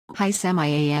Hi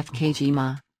semi-AFK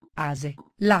Gma. Aze,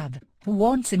 lad, who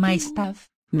wants my stuff?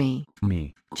 Me.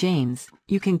 Me. James,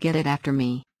 you can get it after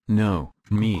me. No,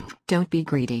 me. Don't be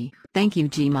greedy. Thank you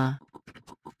Gma.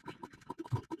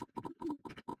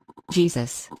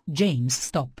 Jesus. James,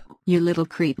 stop. You little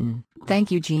cretin.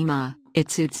 Thank you Gma, it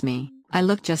suits me. I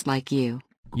look just like you.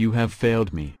 You have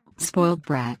failed me. Spoiled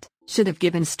brat. Should have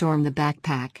given Storm the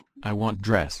backpack. I want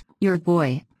dress. You're a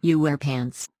boy, you wear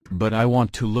pants. But I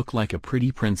want to look like a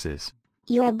pretty princess.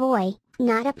 You're a boy,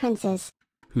 not a princess.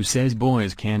 Who says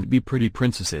boys can't be pretty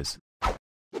princesses?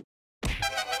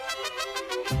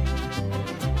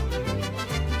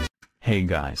 Hey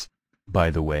guys. By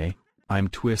the way, I'm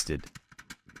Twisted.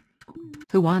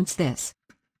 Who wants this?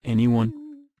 Anyone?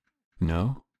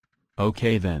 No?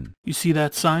 Okay then. You see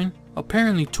that sign?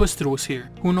 Apparently Twisted was here,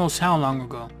 who knows how long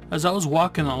ago. As I was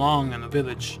walking along in the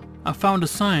village, I found a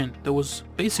sign that was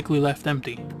basically left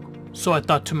empty. So I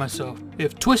thought to myself,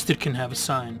 if Twisted can have a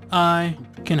sign, I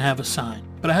can have a sign.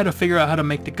 But I had to figure out how to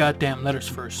make the goddamn letters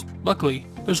first. Luckily,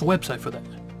 there's a website for that.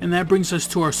 And that brings us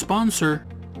to our sponsor,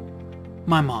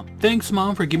 my mom. Thanks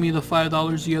Mom for giving me the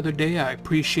 $5 the other day, I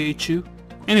appreciate you.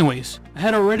 Anyways, I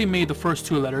had already made the first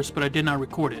two letters, but I did not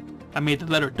record it. I made the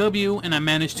letter W and I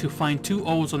managed to find two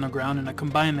O's on the ground and I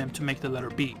combined them to make the letter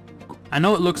B. I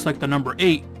know it looks like the number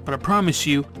 8, but I promise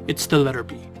you, it's the letter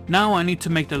B. Now I need to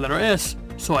make the letter S,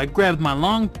 so I grabbed my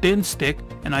long thin stick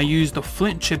and I used a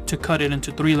flint chip to cut it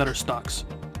into 3-letter stalks.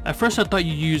 At first I thought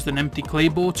you used an empty clay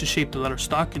bowl to shape the letter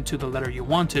stalk into the letter you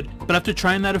wanted, but after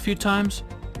trying that a few times,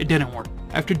 it didn't work.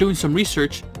 After doing some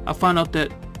research, I found out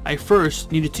that I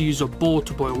first needed to use a bowl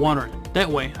to boil water in. That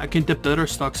way, I can dip the letter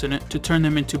stalks in it to turn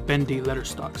them into bendy letter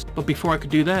stalks. But before I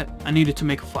could do that, I needed to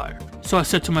make a fire. So I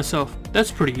said to myself,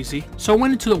 that's pretty easy. So I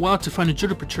went into the wild to find a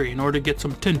juniper tree in order to get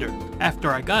some tinder.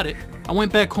 After I got it, I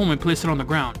went back home and placed it on the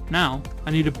ground. Now,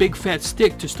 I need a big fat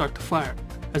stick to start the fire.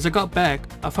 As I got back,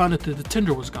 I found out that the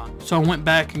tinder was gone. So I went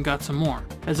back and got some more.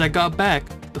 As I got back,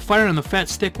 the fire on the fat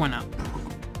stick went out.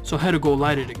 So I had to go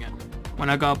light it again. When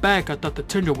I got back, I thought the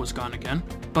tinder was gone again.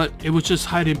 But it was just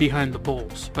hiding behind the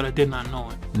bowls, but I did not know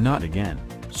it. Not again.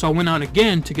 So I went out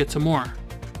again to get some more.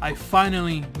 I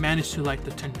finally managed to light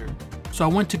the tinder. So I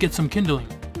went to get some kindling.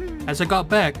 As I got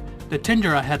back, the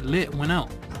tinder I had lit went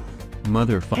out.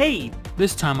 Motherfucker. Hey!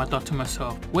 This time I thought to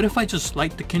myself, what if I just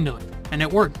light the kindling? And it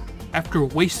worked. After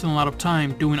wasting a lot of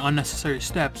time doing unnecessary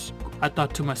steps, I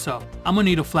thought to myself, I'm gonna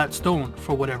need a flat stone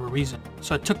for whatever reason.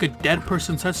 So I took a dead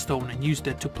person's headstone and used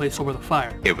it to place over the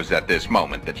fire. It was at this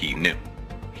moment that he knew.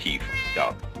 He f***ed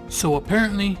up. So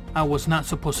apparently, I was not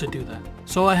supposed to do that.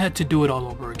 So I had to do it all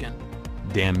over again.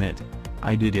 Damn it.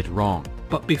 I did it wrong.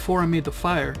 But before I made the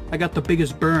fire, I got the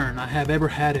biggest burn I have ever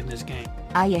had in this game.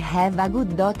 I have a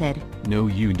good daughter. No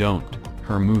you don't.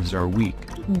 Her moves are weak.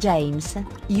 James,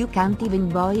 you can't even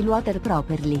boil water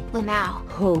properly. Lamau.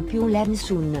 Hope you learn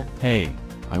soon. Hey,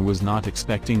 I was not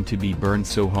expecting to be burned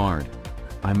so hard.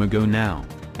 I'ma go now.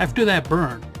 After that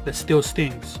burn, that still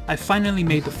stings, I finally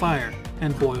made the fire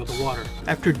and boiled the water.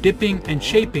 After dipping and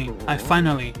shaping, I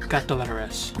finally got the letter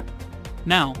S.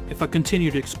 Now, if I continue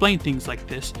to explain things like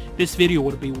this video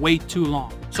would be way too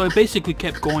long. So I basically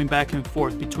kept going back and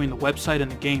forth between the website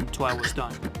and the game till I was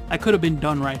done. I could have been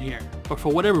done right here, but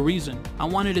for whatever reason, I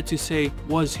wanted it to say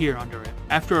was here under it.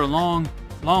 After a long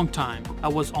time, I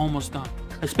was almost done.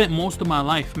 I spent most of my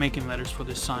life making letters for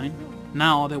this sign.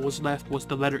 Now all that was left was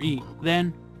the letter E.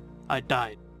 Then, I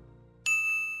died.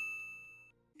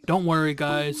 Don't worry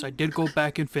guys, I did go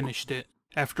back and finished it.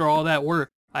 After all that work,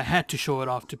 I had to show it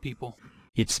off to people.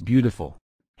 It's beautiful.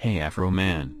 Hey Afro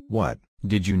Man. What?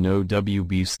 Did you know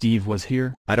WBsteve was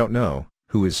here? I don't know.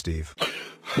 Who is Steve?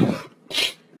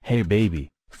 Hey baby,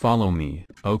 follow me,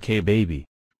 okay baby.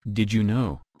 Did you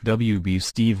know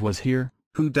WBsteve was here?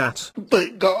 Who dat?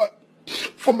 Thank God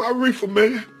for my reefer,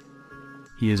 man.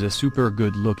 He is a super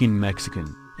good looking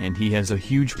Mexican, and he has a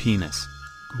huge penis.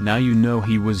 Now you know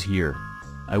he was here.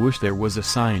 I wish there was a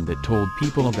sign that told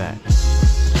people that.